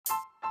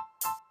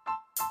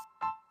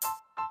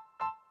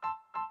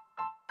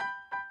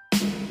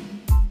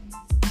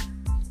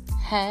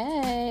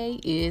Hey,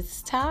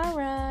 it's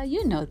Tara.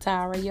 You know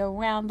Tara, your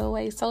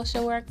round-the-way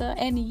social worker.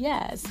 And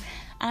yes,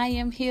 I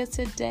am here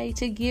today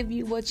to give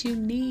you what you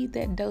need,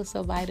 that dose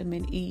of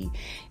vitamin E,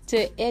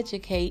 to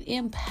educate,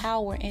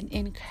 empower, and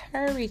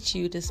encourage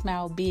you to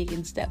smile big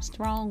and step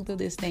strong through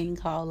this thing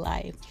called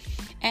life.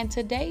 And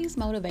today's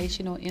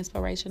motivational,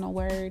 inspirational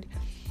word,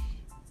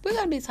 we're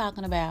going to be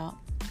talking about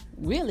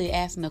really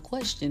asking a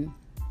question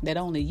that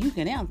only you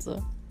can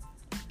answer.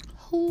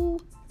 Who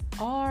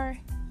are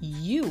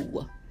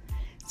you?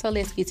 So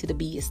let's get to the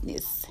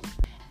business.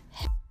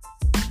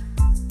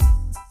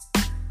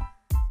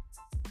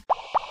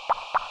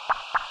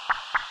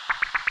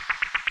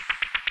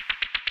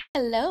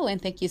 Hello, and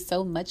thank you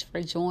so much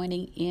for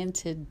joining in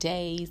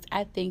today's.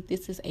 I think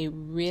this is a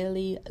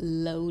really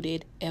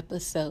loaded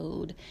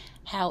episode.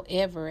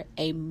 However,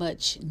 a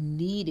much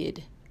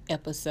needed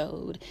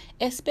episode,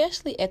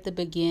 especially at the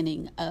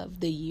beginning of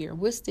the year.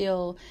 We're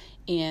still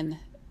in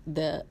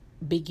the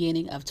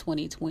beginning of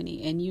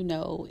 2020, and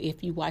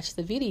if you watch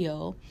the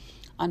video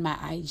on my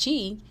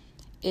IG,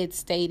 it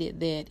stated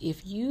that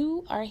if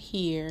you are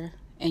here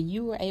and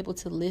you were able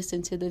to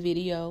listen to the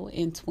video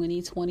in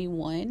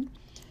 2021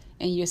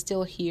 and you're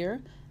still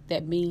here,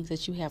 that means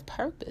that you have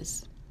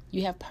purpose.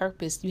 You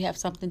have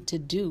something to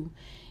do,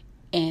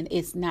 and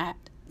it's not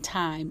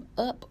time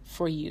up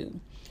for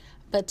you.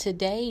 But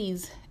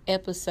today's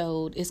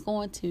episode is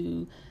going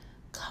to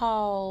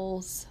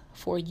cause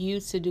for you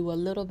to do a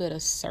little bit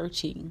of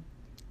searching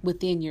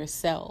within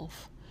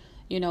yourself.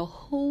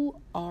 Who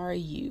are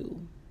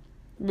you?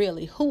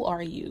 Really, who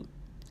are you?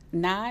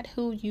 Not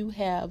who you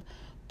have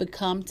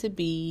become to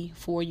be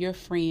for your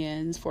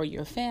friends, for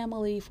your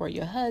family, for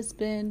your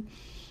husband,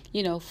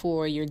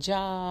 for your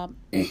job.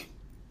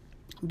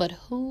 But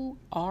who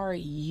are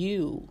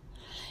you?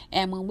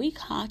 And when we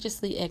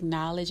consciously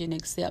acknowledge and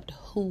accept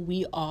who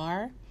we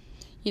are,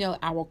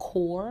 our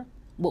core,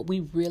 what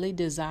we really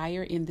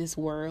desire in this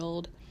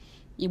world,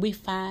 we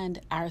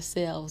find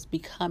ourselves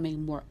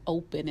becoming more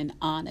open and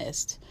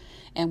honest,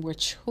 and we're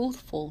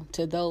truthful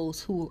to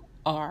those who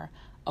are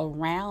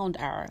around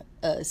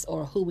us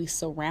or who we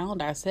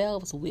surround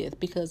ourselves with,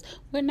 because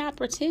we're not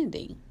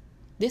pretending.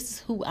 This is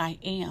who I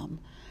am.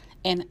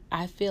 And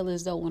I feel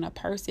as though when a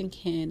person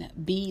can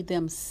be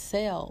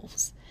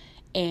themselves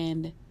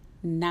and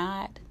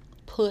not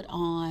put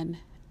on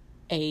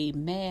a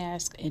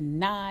mask and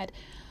not,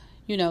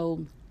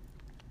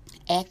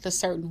 act a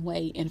certain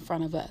way in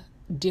front of a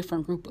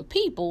different group of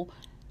people,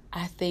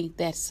 I think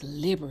that's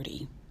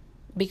liberty.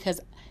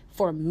 Because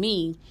for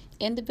me,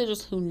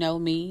 individuals who know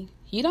me,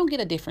 you don't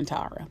get a different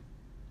Tara.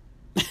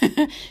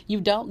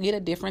 You don't get a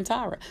different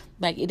Tara.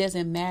 Like, it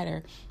doesn't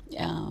matter.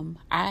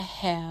 I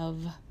have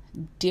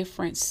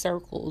different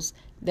circles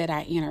that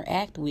I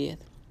interact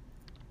with,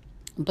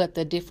 but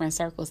the different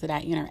circles that I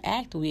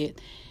interact with,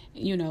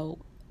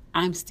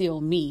 I'm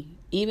still me.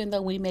 Even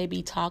though we may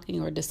be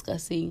talking or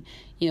discussing,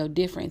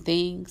 different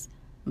things,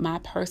 my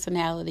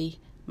personality,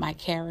 my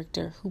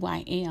character, who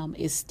I am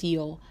is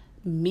still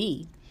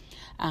me.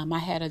 I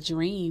had a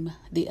dream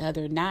the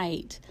other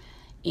night,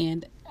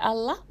 and a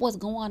lot was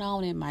going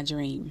on in my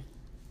dream.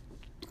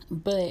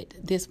 But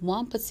this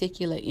one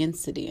particular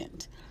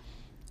incident,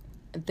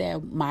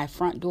 that my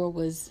front door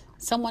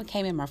someone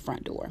came in my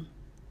front door.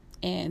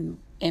 And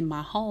in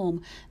my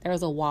home,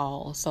 there's a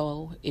wall.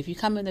 So if you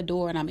come in the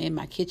door and I'm in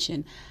my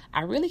kitchen,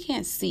 I really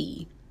can't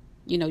see.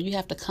 You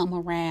have to come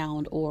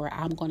around, or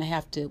I'm going to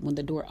have to, when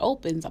the door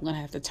opens, I'm going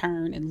to have to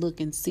turn and look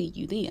and see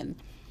you then.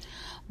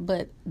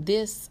 But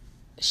this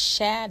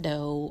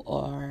shadow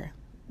or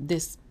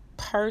this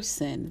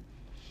person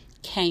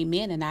came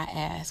in, and I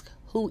asked,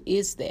 who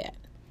is that?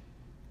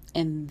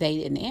 And they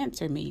didn't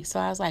answer me. So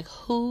I was like,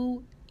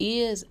 who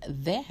is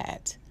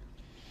that?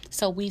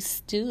 So we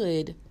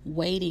stood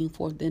waiting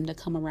for them to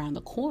come around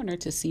the corner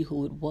to see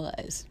who it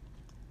was.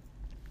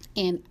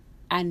 And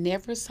I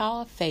never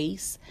saw a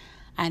face.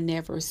 I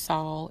never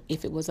saw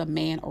if it was a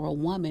man or a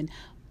woman,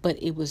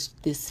 but it was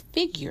this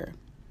figure.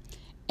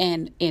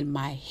 And in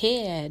my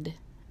head,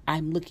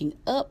 I'm looking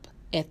up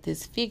at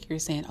this figure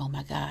saying, oh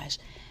my gosh,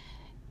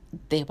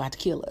 they're about to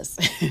kill us,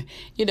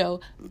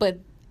 but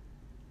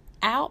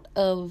out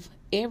of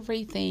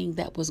everything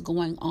that was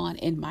going on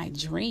in my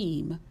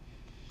dream,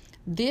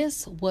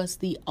 this was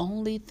the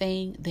only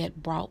thing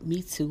that brought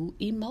me to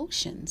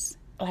emotions.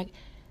 Like,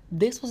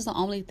 this was the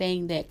only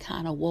thing that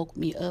kind of woke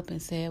me up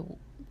and said,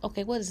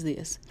 okay, what is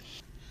this?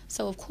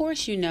 So, of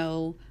course,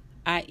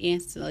 I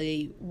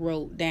instantly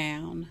wrote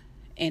down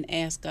and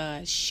asked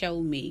God,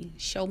 show me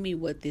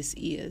what this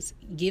is.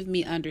 Give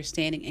me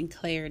understanding and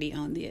clarity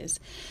on this.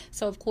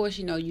 So, of course,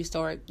 you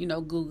start,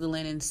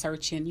 Googling and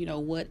searching,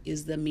 what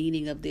is the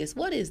meaning of this?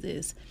 What is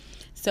this?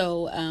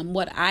 So,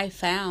 what I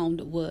found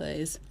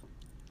was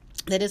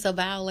that it's a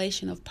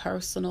violation of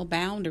personal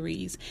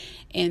boundaries,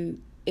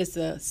 and it's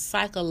a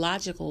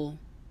psychological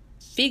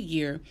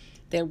figure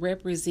that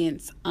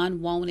represents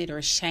unwanted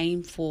or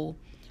shameful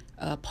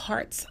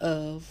parts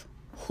of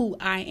who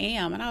I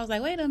am. And I was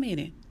like, wait a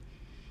minute.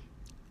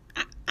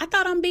 I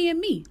thought I'm being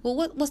me. Well,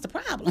 what's the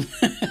problem?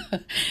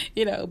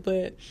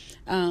 But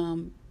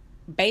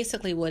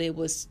basically what it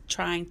was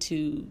trying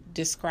to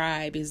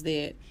describe is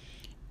that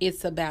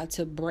it's about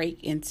to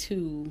break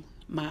into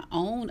my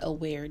own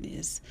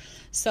awareness.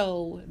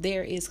 So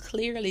there is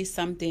clearly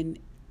something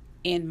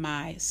in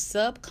my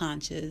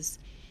subconscious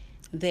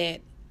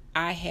that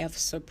I have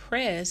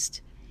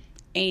suppressed,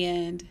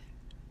 and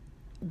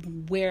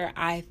where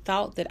I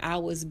thought that I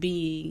was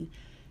being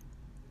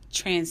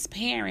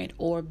transparent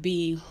or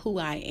being who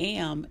I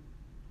am,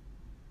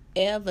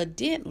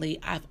 evidently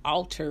I've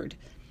altered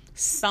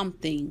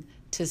something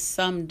to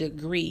some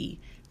degree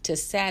to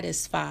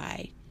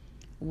satisfy,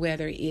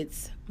 whether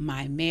it's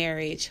my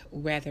marriage,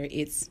 whether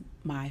it's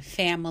my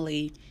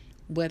family,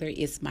 whether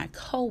it's my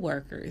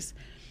coworkers.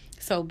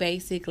 So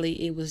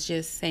basically it was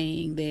just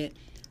saying that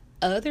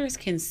others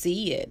can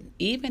see it,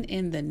 even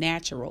in the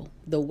natural,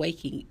 the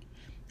waking.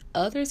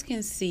 Others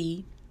can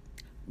see,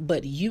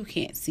 but you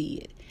can't see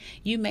it.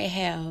 You may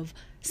have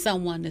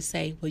someone to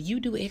say, well, you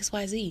do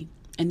XYZ.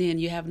 And then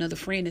you have another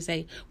friend to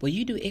say, well,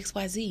 you do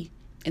XYZ.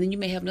 And then you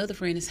may have another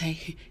friend to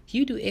say,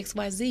 you do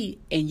XYZ.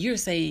 And you're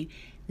saying,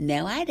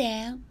 no, I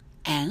don't.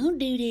 I don't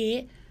do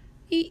that.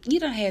 You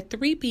don't have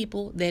 3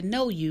 people that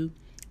know you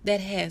that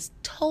has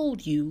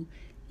told you,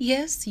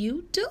 yes,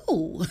 you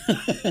do.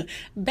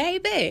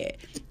 Baby,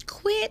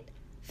 quit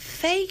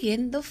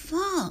faking the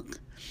funk.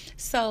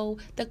 So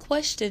the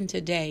question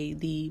today,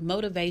 the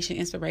motivation,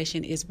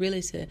 inspiration is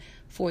really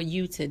for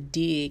you to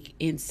dig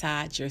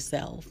inside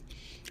yourself.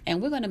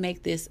 And we're going to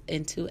make this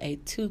into a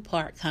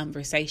 2-part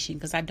conversation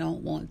because I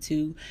don't want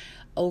to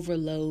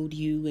overload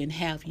you and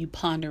have you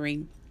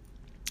pondering.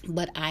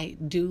 But I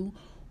do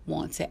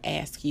want to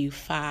ask you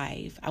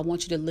 5. I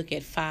want you to look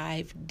at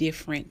 5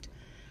 different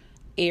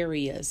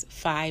areas,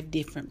 5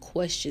 different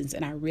questions.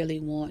 And I really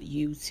want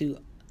you to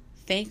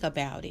think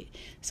about it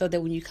so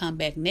that when you come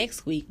back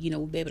next week,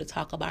 we'll be able to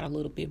talk about it a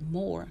little bit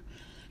more.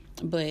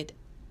 But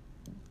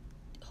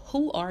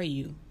who are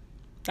you?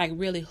 Like,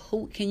 really,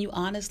 who can you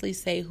honestly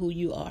say who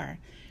you are?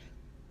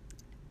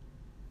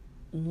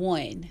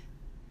 1,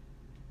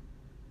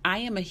 I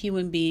am a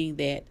human being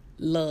that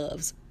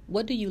loves.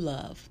 What do you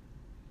love?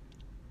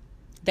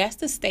 That's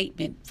the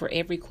statement for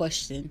every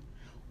question.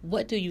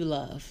 What do you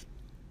love?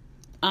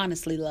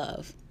 Honestly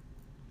love.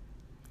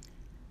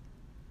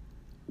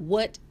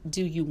 What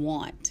do you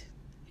want?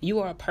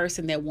 You are a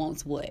person that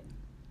wants what?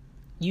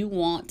 You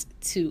want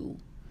to.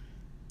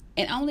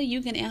 And only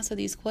you can answer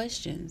these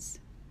questions.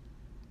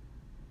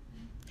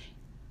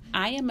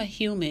 I am a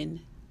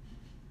human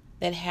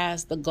that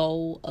has the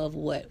goal of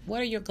what?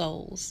 What are your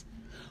goals?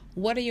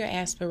 What are your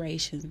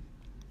aspirations?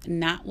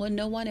 Not what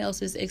no one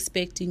else is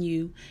expecting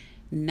you,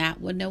 not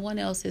what no one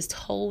else has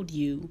told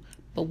you,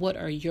 but what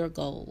are your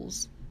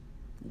goals?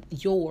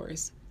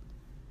 Yours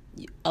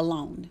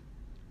alone.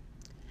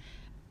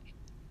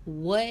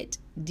 What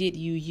did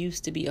you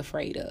used to be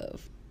afraid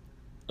of?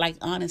 Like,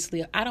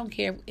 honestly, I don't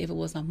care if it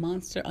was a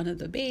monster under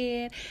the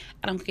bed.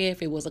 I don't care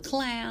if it was a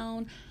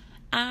clown.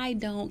 I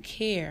don't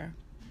care.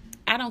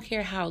 I don't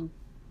care how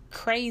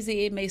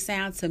crazy it may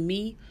sound to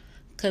me,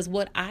 because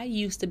what I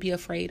used to be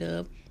afraid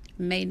of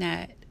may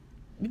not.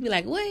 You'd be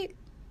like, what?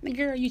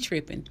 Girl, you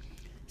tripping.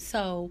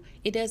 So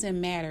it doesn't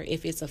matter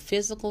if it's a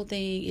physical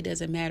thing. It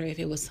doesn't matter if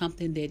it was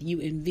something that you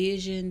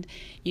envisioned.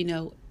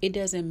 It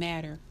doesn't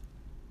matter.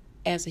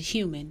 As a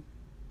human,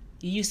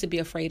 you used to be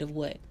afraid of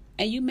what?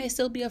 And you may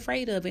still be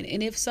afraid of it.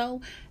 And if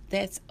so,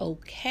 that's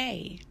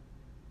okay.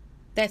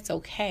 That's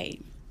okay.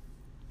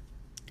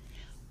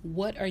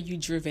 What are you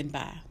driven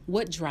by?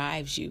 What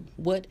drives you?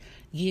 What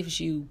gives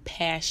you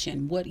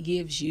passion? What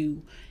gives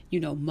you,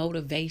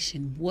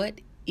 motivation?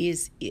 What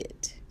is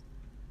it?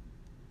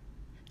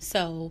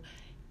 So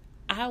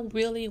I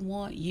really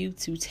want you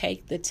to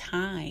take the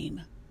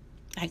time,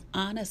 like,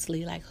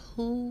 honestly, like,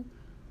 who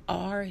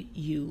are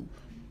you?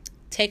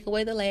 Take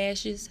away the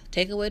lashes,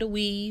 take away the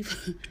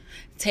weave,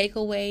 take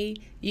away,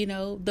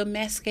 the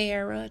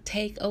mascara,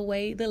 take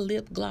away the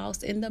lip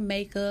gloss and the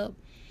makeup,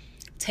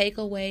 take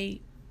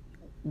away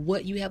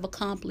what you have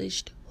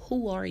accomplished.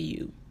 Who are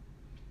you?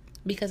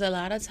 Because a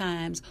lot of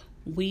times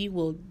we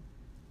will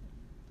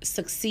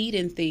succeed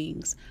in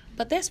things,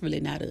 but that's really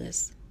not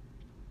us.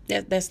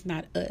 That's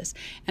not us.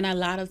 And a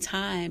lot of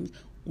times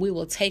we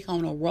will take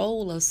on a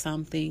role of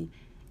something,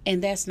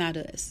 and that's not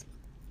us.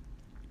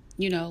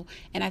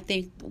 And I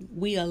think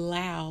we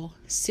allow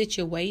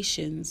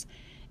situations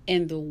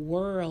in the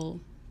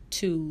world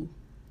to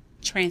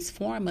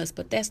transform us,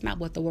 but that's not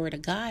what the Word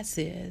of God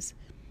says.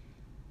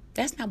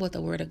 That's not what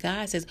the Word of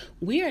God says.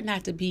 We are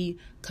not to be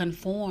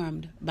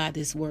conformed by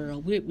this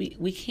world.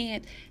 We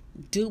can't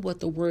do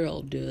what the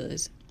world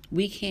does.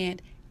 We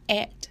can't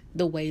act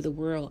the way the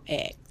world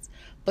acts.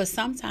 But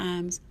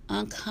sometimes,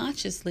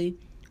 unconsciously,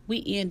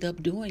 we end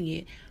up doing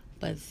it.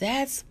 But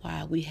that's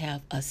why we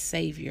have a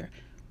Savior.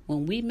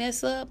 When we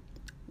mess up,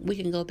 we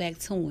can go back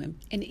to Him.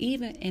 And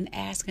even in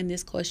asking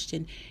this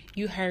question,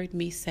 you heard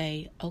me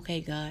say,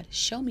 okay, God,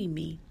 show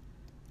me.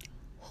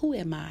 Who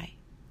am I?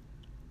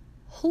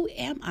 Who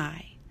am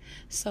I?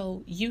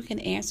 So you can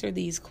answer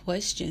these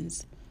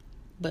questions,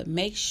 but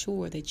make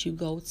sure that you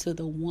go to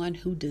the one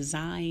who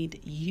designed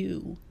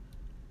you.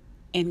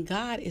 And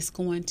God is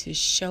going to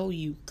show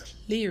you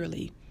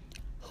clearly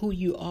who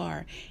you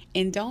are.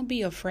 And don't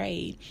be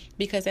afraid,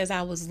 because as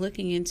I was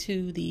looking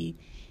into the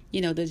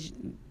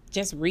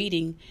just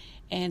reading,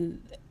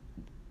 and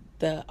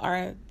the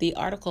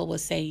article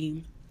was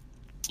saying,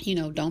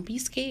 don't be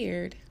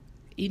scared,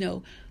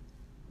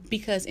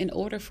 because in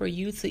order for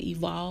you to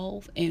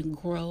evolve and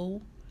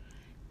grow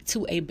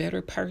to a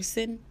better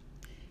person,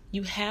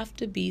 you have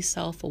to be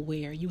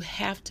self-aware. You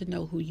have to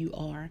know who you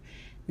are,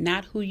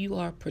 not who you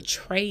are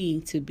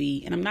portraying to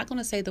be. And I'm not going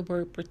to say the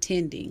word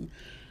pretending,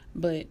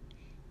 but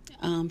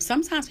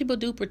sometimes people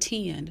do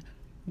pretend,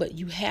 but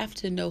you have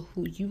to know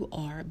who you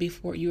are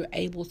before you're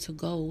able to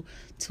go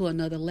to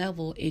another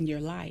level in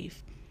your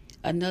life,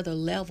 another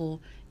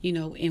level,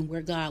 in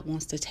where God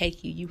wants to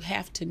take you. You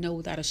have to know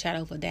without a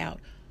shadow of a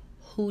doubt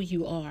who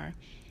you are.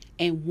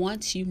 And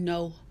once you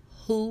know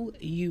who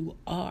you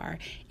are,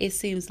 it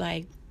seems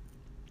like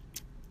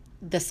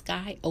the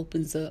sky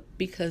opens up,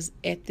 because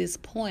at this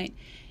point,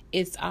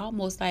 it's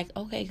almost like,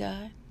 okay,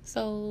 God,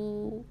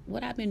 so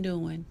what I've been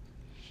doing?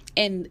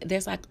 And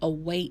there's like a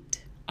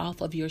weight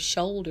off of your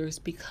shoulders,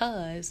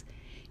 because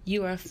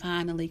you are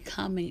finally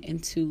coming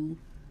into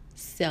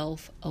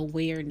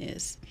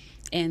self-awareness.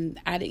 And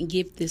I didn't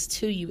give this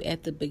to you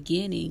at the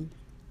beginning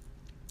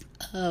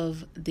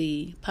of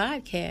the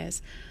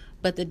podcast,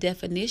 but the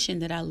definition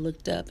that I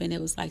looked up, and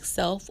it was like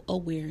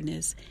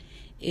self-awareness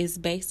is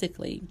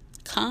basically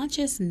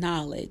conscious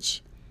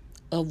knowledge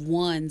of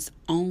one's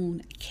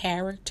own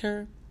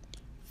character,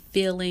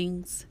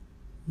 feelings,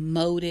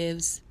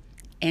 motives,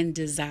 and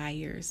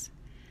desires.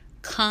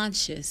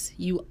 Conscious,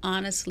 you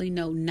honestly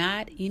know,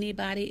 not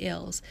anybody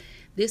else.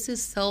 This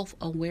is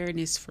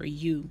self-awareness for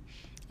you.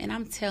 And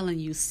I'm telling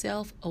you,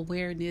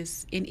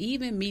 self-awareness, and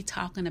even me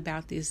talking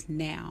about this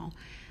now,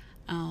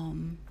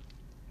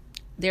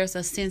 there's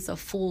a sense of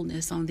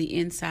fullness on the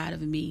inside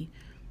of me,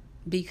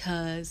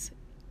 because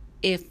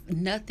if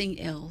nothing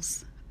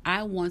else,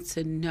 I want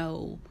to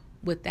know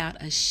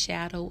without a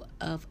shadow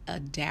of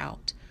a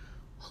doubt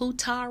who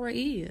Tara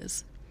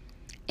is.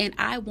 And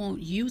I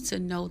want you to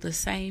know the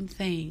same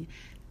thing.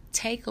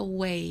 Take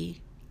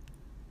away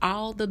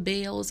all the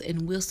bells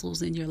and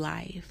whistles in your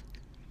life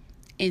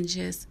and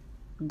just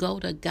go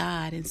to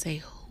God and say,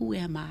 who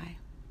am I?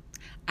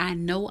 I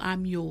know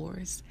I'm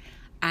yours.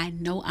 I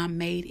know I'm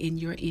made in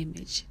your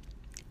image.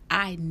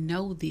 I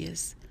know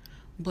this,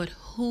 but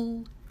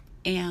who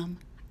am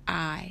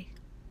I?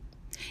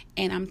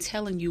 And I'm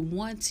telling you,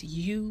 once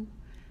you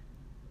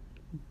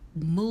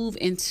move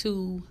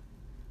into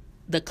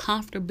the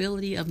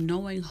comfortability of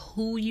knowing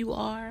who you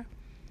are,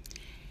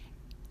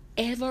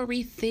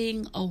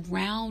 everything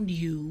around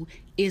you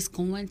is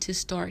going to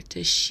start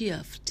to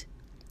shift.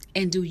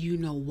 And do you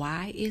know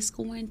why it's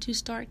going to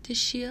start to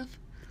shift?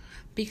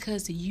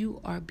 Because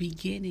you are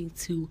beginning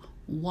to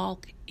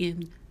walk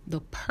in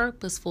the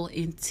purposeful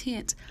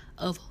intent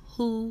of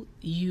who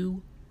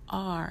you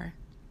are.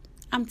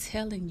 I'm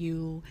telling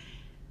you,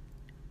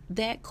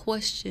 that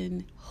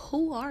question,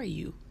 who are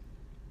you?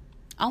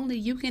 Only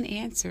you can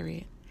answer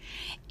it.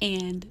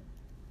 And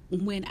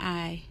when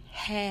I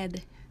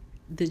had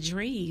the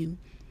dream,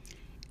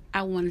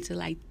 I wanted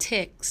to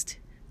text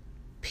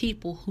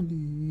people who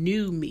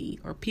knew me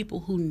or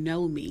people who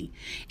know me.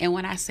 And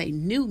when I say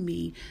knew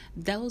me,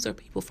 those are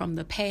people from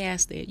the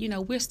past that,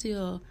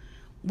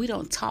 we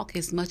don't talk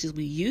as much as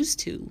we used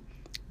to,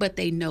 but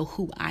they know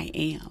who I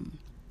am.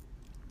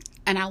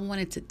 And I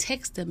wanted to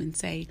text them and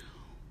say,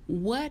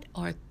 what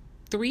are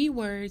 3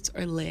 words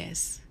or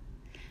less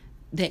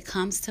that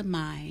comes to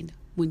mind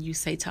when you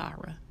say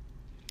Tara?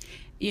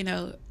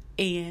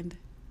 And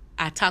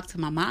I talked to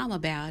my mom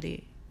about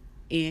it.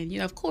 And,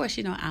 of course,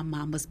 I'm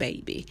mama's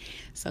baby.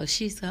 So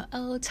she said,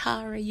 oh,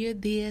 Tara, you're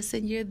this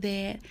and you're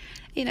that.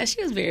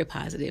 She was very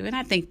positive. And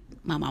I thank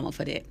my mama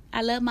for that.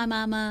 I love my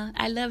mama.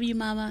 I love you,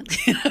 mama.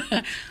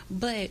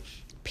 But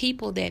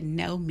people that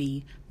know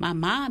me, my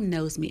mom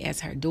knows me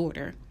as her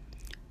daughter,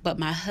 but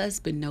my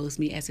husband knows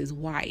me as his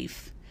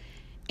wife.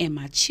 And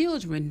my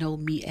children know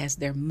me as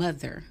their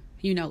mother.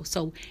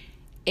 So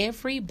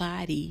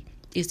everybody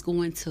is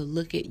going to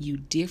look at you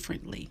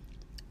differently.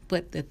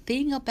 But the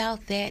thing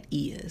about that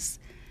is,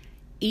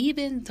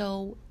 even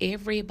though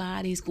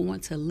everybody's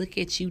going to look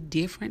at you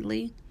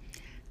differently,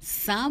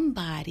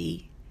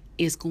 somebody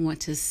is going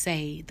to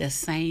say the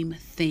same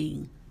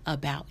thing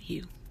about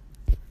you.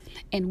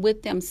 And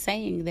with them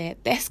saying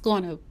that, that's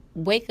going to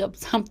wake up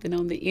something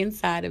on the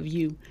inside of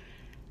you.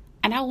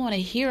 And I want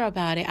to hear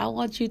about it. I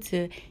want you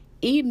to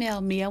email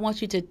me. I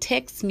want you to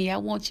text me. I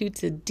want you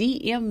to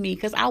DM me,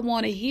 because I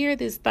want to hear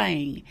this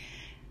thing.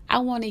 I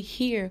want to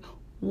hear,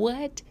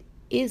 what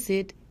is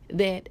it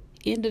that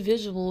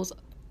individuals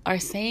are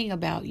saying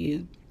about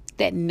you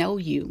that know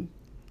you?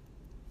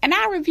 And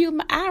I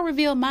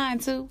reveal mine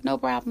too. No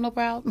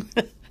problem.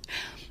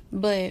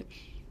 But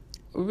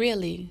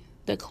really,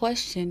 the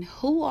question,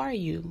 who are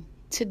you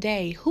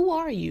today? Who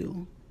are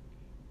you?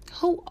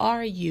 Who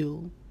are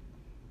you?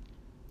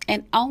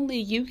 And only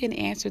you can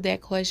answer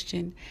that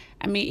question.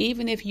 I mean,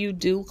 even if you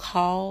do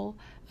call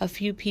a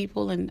few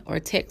people or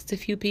text a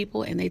few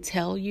people and they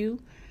tell you,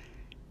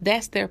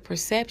 That's their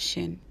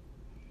perception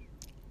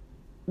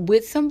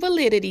with some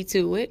validity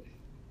to it.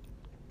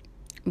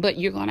 But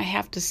you're going to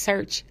have to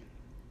search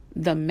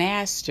the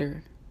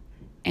master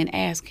and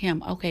ask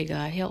him, okay,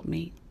 God, help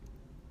me.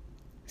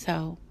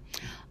 So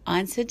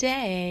on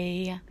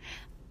today,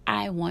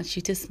 I want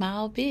you to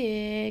smile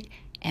big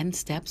and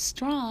step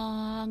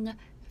strong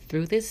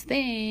through this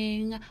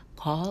thing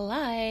called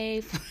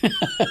life.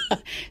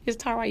 It's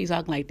Tara, why you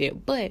talking like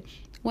that? But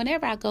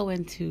whenever I go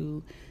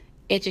into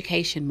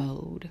education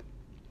mode,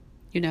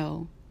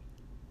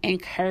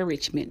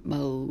 encouragement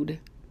mode,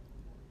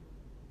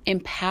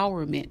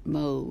 empowerment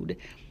mode,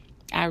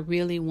 I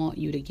really want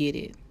you to get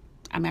it.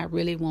 I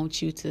really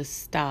want you to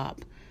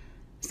stop.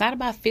 It's not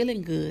about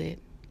feeling good.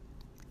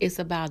 It's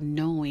about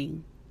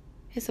knowing.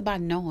 It's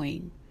about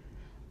knowing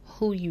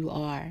who you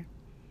are.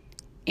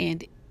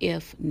 And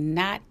if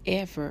not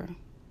ever,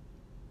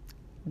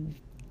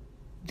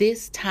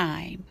 this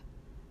time,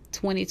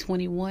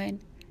 2021,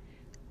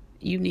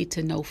 you need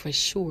to know for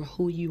sure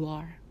who you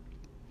are.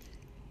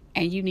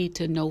 And you need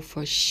to know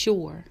for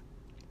sure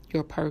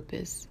your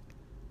purpose.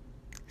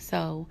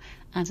 So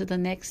until the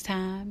next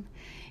time,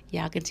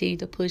 y'all continue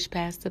to push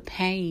past the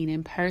pain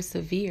and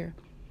persevere.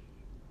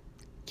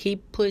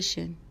 Keep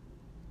pushing.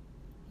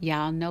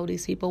 Y'all know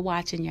these people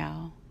watching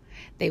y'all.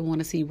 They want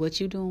to see what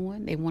you're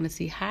doing. They want to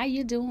see how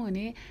you're doing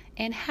it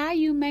and how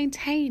you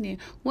maintain it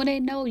when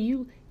they know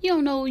you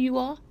don't know who you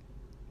are.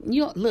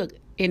 You don't, look,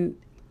 in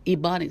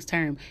Ebonics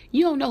term,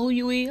 you don't know who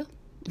you is.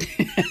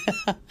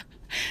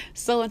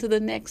 So until the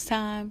next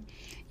time,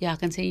 y'all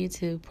continue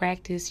to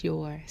practice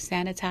your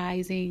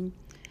sanitizing,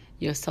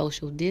 your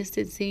social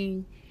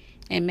distancing,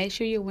 and make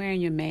sure you're wearing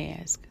your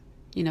mask.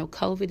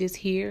 COVID is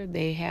here.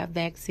 They have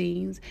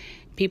vaccines.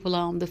 People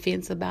are on the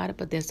fence about it,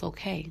 but that's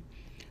okay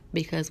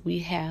because we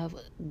have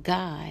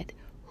God,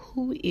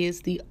 who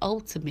is the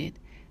ultimate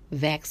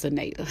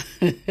vaccinator.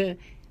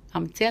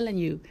 I'm telling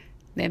you,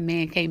 that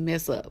man can't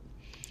mess up.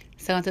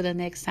 So until the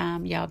next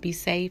time, y'all be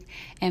safe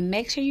and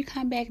make sure you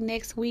come back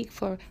next week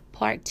for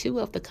part 2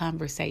 of the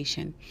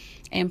conversation.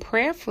 And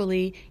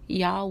prayerfully,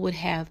 y'all would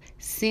have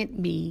sent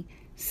me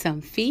some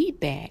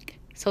feedback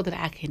so that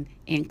I can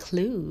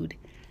include.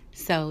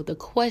 So the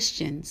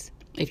questions,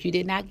 if you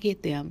did not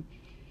get them,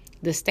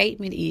 the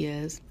statement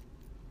is,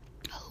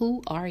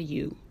 who are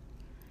you?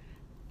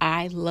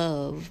 I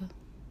love.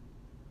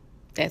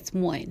 That's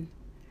 1.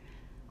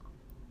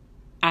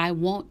 I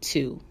want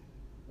to.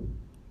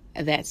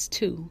 That's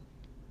 2.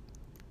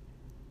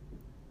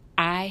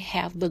 I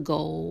have the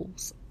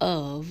goals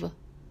of.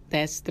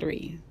 That's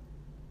 3.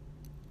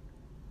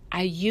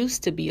 I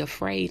used to be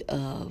afraid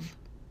of.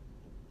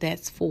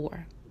 That's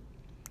 4.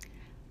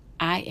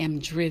 I am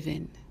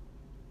driven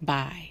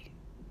by.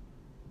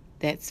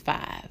 That's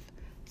 5.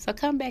 So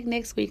come back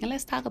next week and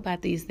let's talk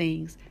about these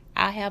things.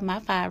 I'll have my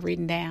 5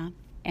 written down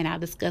and I'll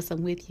discuss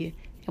them with you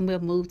and we'll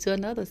move to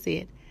another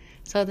set.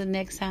 So the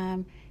next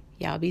time,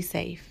 y'all be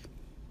safe.